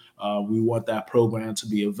school, we want that program to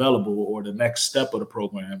be available, or the next step of the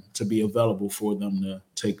program to be available for them to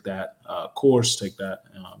take that course, take that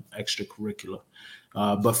extracurricular.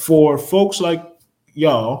 But for folks like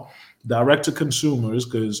y'all, direct to consumers,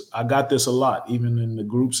 because I got this a lot, even in the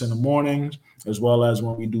groups in the mornings, as well as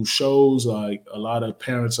when we do shows, like a lot of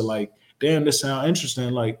parents are like, damn, this sounds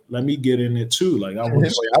interesting. Like, let me get in it too. Like, I want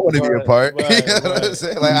to be a part. Right.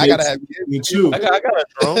 Like, I gotta have kids. Me too. I got a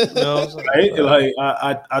drone. Right? Like,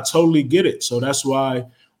 I totally get it. So that's why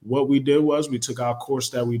what we did was we took our course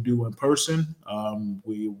that we do in person.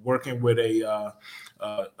 We working with a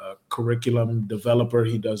curriculum developer.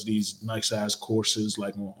 He does these nice ass courses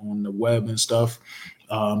like on the web and stuff.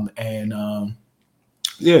 Gonna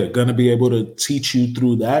be able to teach you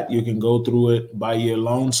through that. You can go through it by your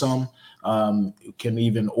lonesome. You can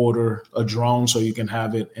even order a drone so you can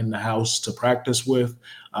have it in the house to practice with,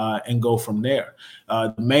 and go from there.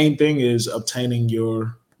 The main thing is obtaining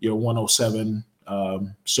your 107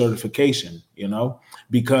 certification,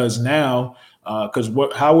 because now,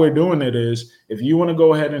 how we're doing it is, if you want to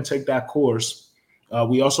go ahead and take that course,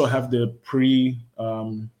 we also have the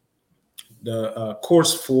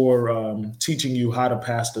course for teaching you how to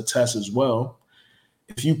pass the test as well.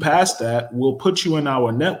 If you pass that, we'll put you in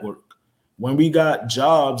our network. When we got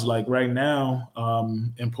jobs, like right now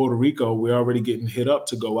in Puerto Rico, we're already getting hit up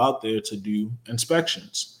to go out there to do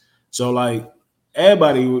inspections. So like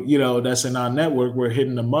everybody, that's in our network, we're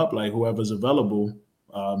hitting them up, like whoever's available,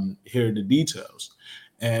 here are the details.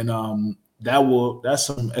 And that's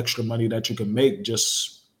some extra money that you can make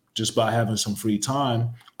just by having some free time,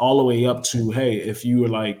 all the way up to, hey, if you were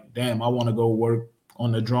like, damn, I want to go work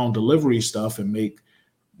on the drone delivery stuff and make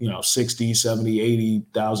 60, 70,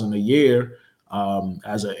 80,000 a year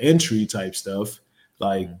as an entry type stuff,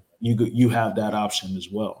 like you have that option as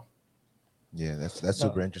well. Yeah, that's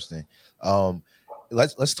super interesting.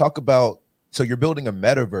 Let's talk about, so you're building a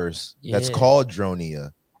metaverse that's called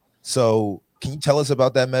Dronia. So can you tell us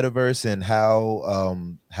about that metaverse and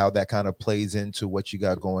how that kind of plays into what you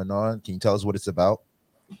got going on? Can you tell us what it's about?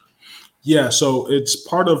 Yeah, so it's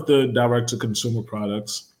part of the direct to consumer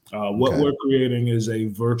products. What we're creating is a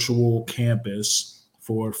virtual campus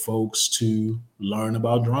for folks to learn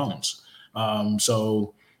about drones.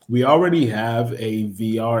 So we already have a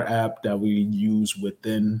VR app that we use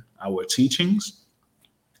within our teachings.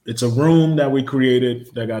 It's a room that we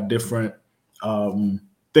created that got different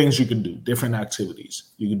things you can do, different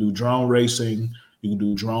activities. You can do drone racing, you can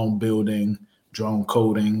do drone building, drone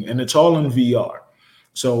coding, and it's all in VR.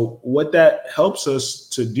 So what that helps us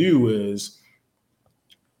to do is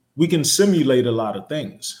we can simulate a lot of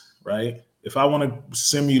things, right? If I want to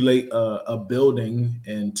simulate a building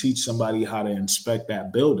and teach somebody how to inspect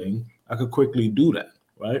that building, I could quickly do that,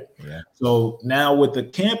 right? Yeah. So now with the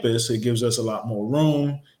campus, it gives us a lot more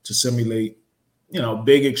room to simulate,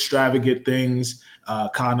 big extravagant things,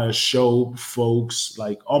 kind of show folks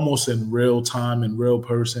like almost in real time, in real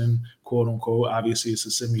person, quote unquote. Obviously, it's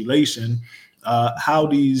a simulation. How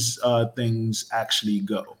these things actually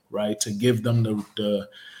go, right? To give them the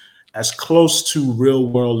as close to real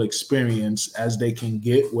world experience as they can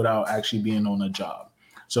get without actually being on a job.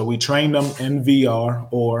 So we train them in VR,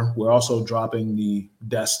 or we're also dropping the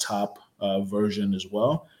desktop version as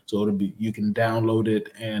well. So you can download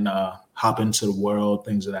it and hop into the world,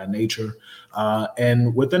 things of that nature.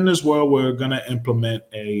 And within this world, we're going to implement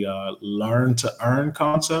a learn to earn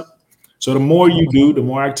concept. So the more you do, the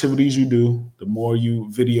more activities you do, the more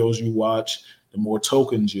videos you watch, the more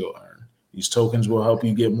tokens you'll earn. These tokens will help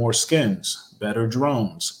you get more skins, better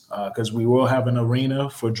drones, because we will have an arena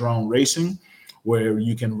for drone racing where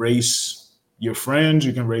you can race, your friends.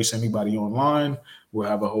 You can race anybody online. We'll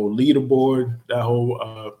have a whole leaderboard, that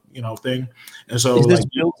whole thing. And so, is this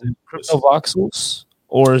built in CryptoVoxels,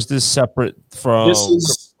 or is this separate from? This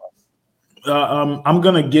is. I'm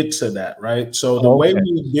gonna get to that, right? So the way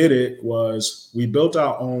we did it was we built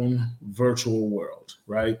our own virtual world,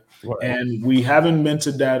 right? And we haven't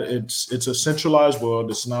minted that. It's a centralized world.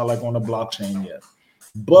 It's not like on a blockchain yet,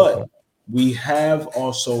 but we have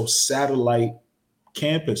also satellite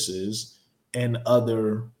campuses and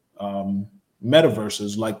other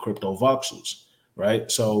metaverses like CryptoVoxels, right?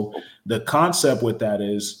 So the concept with that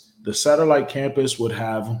is the satellite campus would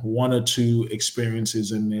have 1 or 2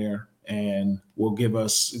 experiences in there, and we'll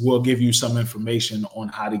give you some information on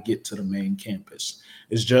how to get to the main campus.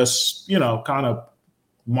 It's just, kind of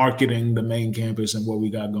marketing the main campus and what we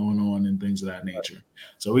got going on and things of that nature.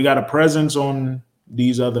 So we got a presence on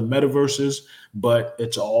these other metaverses, but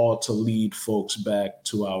it's all to lead folks back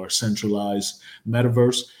to our centralized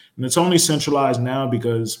metaverse. And it's only centralized now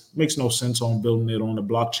because it makes no sense on building it on a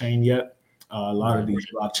blockchain yet. A lot of these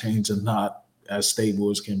blockchains are not as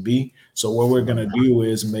stable as can be. So what we're going to do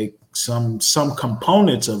is make some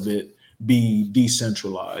components of it be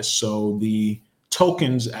decentralized. So the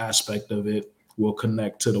tokens aspect of it will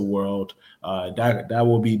connect to the world. That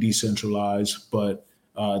will be decentralized, but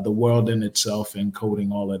the world in itself and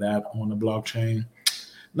coding all of that on the blockchain,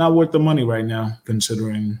 not worth the money right now,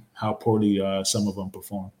 considering how poorly some of them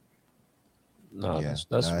perform. No,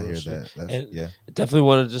 that's I hear that. Definitely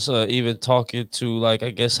want to just even talk into, like,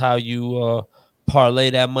 I guess how you parlay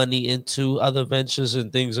that money into other ventures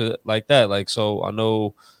and things like that. Like, so I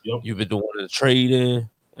know you've been doing the trading,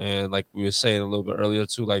 and like we were saying a little bit earlier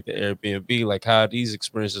too, like the Airbnb. Like, how are these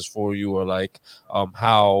experiences for you, or like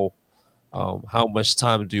how much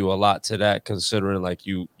time do you allot to that, considering like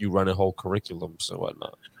you running whole curriculums and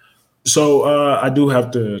whatnot? So I do have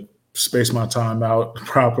to space my time out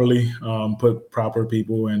properly, put proper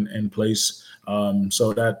people in place.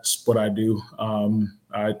 So that's what I do.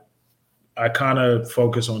 I kind of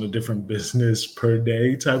focus on a different business per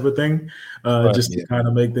day type of thing, just to kind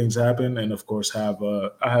of make things happen. And of course, I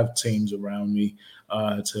have teams around me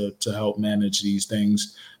to help manage these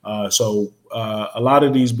things. So a lot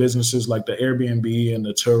of these businesses, like the Airbnb and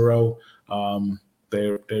the Turo,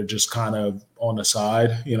 they're just kind of on the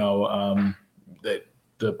side.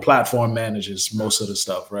 The platform manages most of the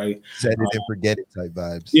stuff, right? Set it and forget it type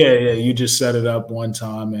vibes. Yeah. You just set it up one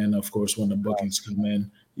time, and of course, when the bookings come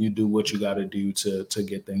in, you do what you got to do to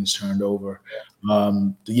get things turned over.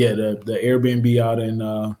 The Airbnb out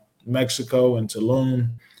in Mexico and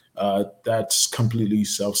Tulum, that's completely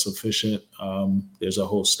self-sufficient. There's a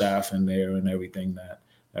whole staff in there and everything that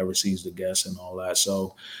receives the guests and all that.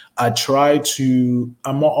 So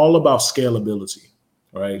I'm all about scalability,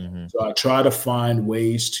 right? Mm-hmm. So I try to find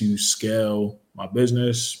ways to scale my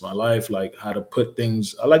business, my life, like how to put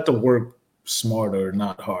things. I like to work smarter,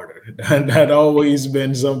 not harder. That always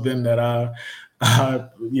been something that I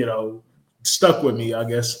stuck with me, I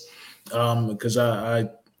guess, because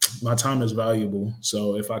my time is valuable.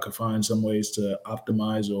 So if I could find some ways to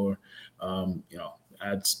optimize or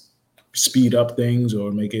add speed up things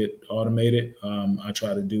or make it automated, I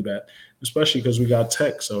try to do that, especially because we got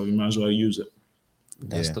tech, so you might as well use it.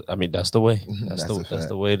 That's the way. That's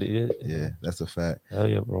the way it is. Yeah, that's a fact. Hell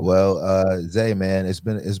yeah, bro. Well, Zay, man, it's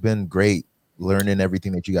been great learning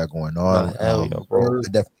everything that you got going on. Hell yeah, bro. I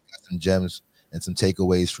definitely got some gems and some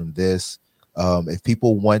takeaways from this. If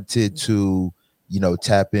people wanted to,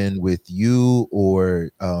 tap in with you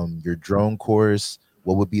or your drone course,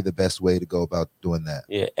 what would be the best way to go about doing that?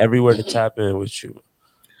 Yeah, everywhere to tap in with you.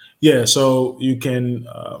 Yeah, so you can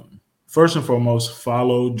first and foremost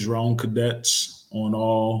follow Drone Cadets on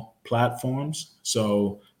all platforms.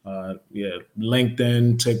 So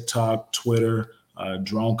LinkedIn, TikTok, Twitter,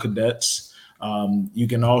 Drone Cadets. You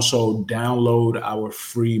can also download our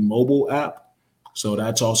free mobile app. So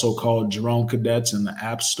that's also called Drone Cadets in the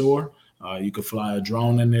App Store. You could fly a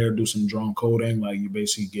drone in there, do some drone coding. Like, you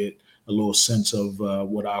basically get a little sense of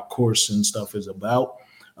what our course and stuff is about.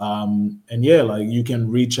 You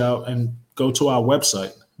can reach out and go to our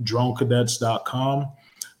website, dronecadets.com.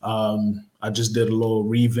 I just did a little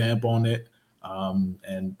revamp on it.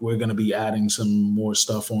 And we're going to be adding some more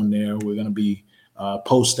stuff on there. We're going to be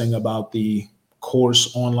posting about the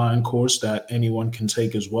online course that anyone can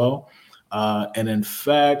take as well. And in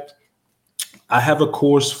fact, I have a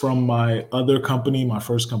course from my other company, my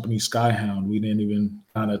first company, Skyhound. We didn't even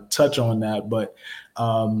kind of touch on that, but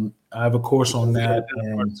I have a course on that.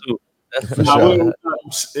 And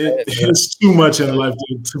it's too much in life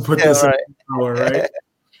to put this in an hour, right?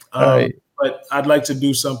 But I'd like to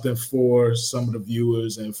do something for some of the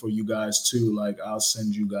viewers and for you guys too. Like I'll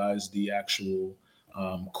send you guys the actual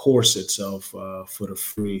course itself for the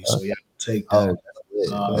free, so y'all can take that.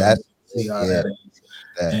 See how that is.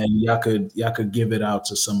 And y'all could give it out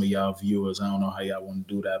to some of y'all viewers. I don't know how y'all want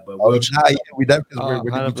to do that, but we definitely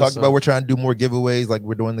we talked about we're trying to do more giveaways, like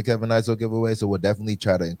we're doing the Kevin Iso giveaway. So we'll definitely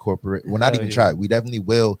try to incorporate. We're not even try. We definitely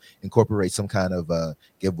will incorporate some kind of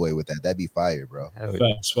giveaway with that. That'd be fire, bro.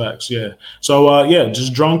 Facts, yeah. So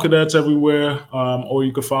just Drone Cadets everywhere. Or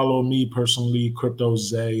you could follow me personally,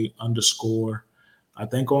 CryptoZay _ I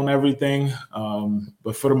think on everything,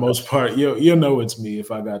 but for the most part, you'll know it's me if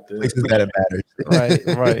I got the places that it matters.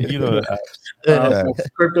 right. You know that.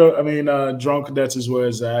 Crypto. Drone Cadets is where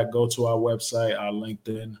it's at. Go to our website, our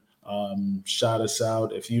LinkedIn. Shout us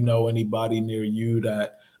out if you know anybody near you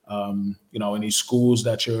that any schools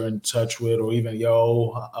that you're in touch with, or even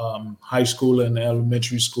your high school and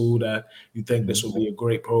elementary school that you think this will be a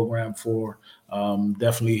great program for.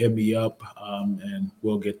 Definitely hit me up, and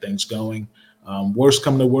we'll get things going. Worst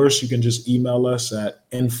come to worst, you can just email us at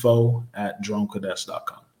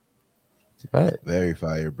info@dronecadets.com. Right. Very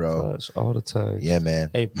fire, bro. All the time. Yeah, man.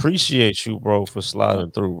 Hey, appreciate you, bro, for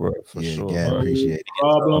sliding through, bro. For sure. Again, appreciate it.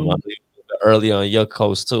 Problem. Early on your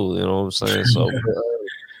coast too, you know what I'm saying? So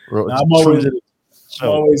I'm always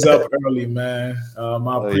up early, man.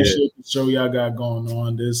 I appreciate the show y'all got going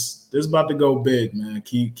on. This about to go big, man.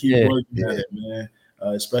 Keep working at it, man.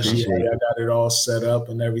 Especially how y'all got it all set up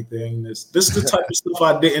and everything. This is the type of stuff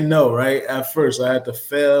I didn't know, right? At first, I had to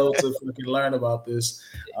fail to fucking learn about this.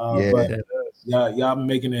 But y'all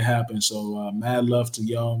making it happen. So mad love to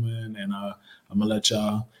y'all, man. And I'm gonna let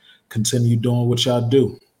y'all continue doing what y'all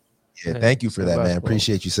do. Yeah, thank you for that, man.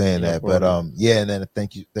 Appreciate you saying that. But and then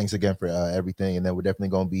thanks again for everything. And then we're definitely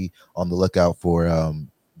gonna be on the lookout for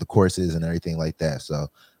the courses and everything like that. So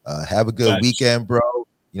have a good weekend, bro.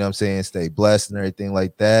 You know what I'm saying? Stay blessed and everything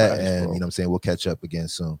like that. And you know what I'm saying? We'll catch up again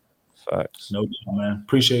soon. Facts. No doubt, man.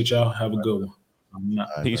 Appreciate y'all. Have a good one.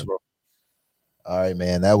 Peace, bro. All right,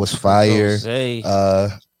 man. That was fire.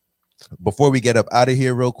 Before we get up out of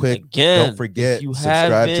here real quick, don't forget,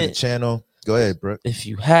 subscribe to the channel. Go ahead, bro. If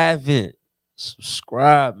you haven't,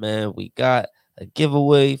 subscribe, man. We got a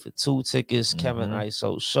giveaway for 2 tickets, Kevin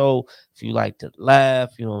Iso show. If you like to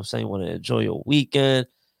laugh, you know what I'm saying, want to enjoy your weekend,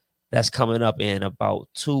 that's coming up in about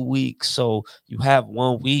 2 weeks. So you have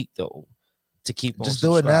 1 week though to keep on. Just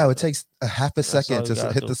do it now. It takes a half a second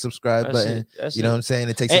to hit the subscribe button. You know what I'm saying?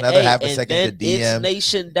 It takes another half a second to DM.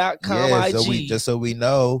 Nation.com IG. Just so we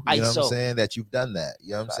know, you know what I'm saying, that you've done that.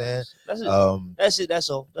 You know what I'm saying? That's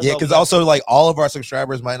all. Because also like all of our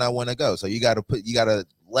subscribers might not want to go. So you gotta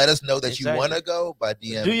let us know that you want to go by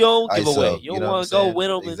DM. Do your own giveaway. You don't want to go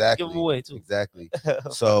win them and give them away too. Exactly.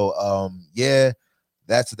 So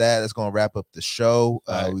that's that. That's gonna wrap up the show.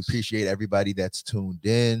 We appreciate everybody that's tuned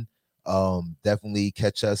in. Definitely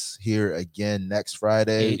catch us here again next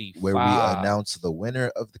Friday 85. where we announce the winner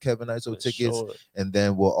of the Kevin Iso tickets, and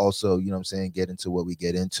then we'll also, you know what I'm saying, get into what we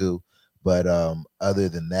get into. But other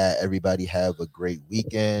than that, everybody have a great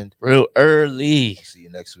weekend. Real early. See you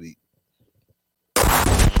next week.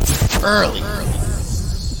 Early.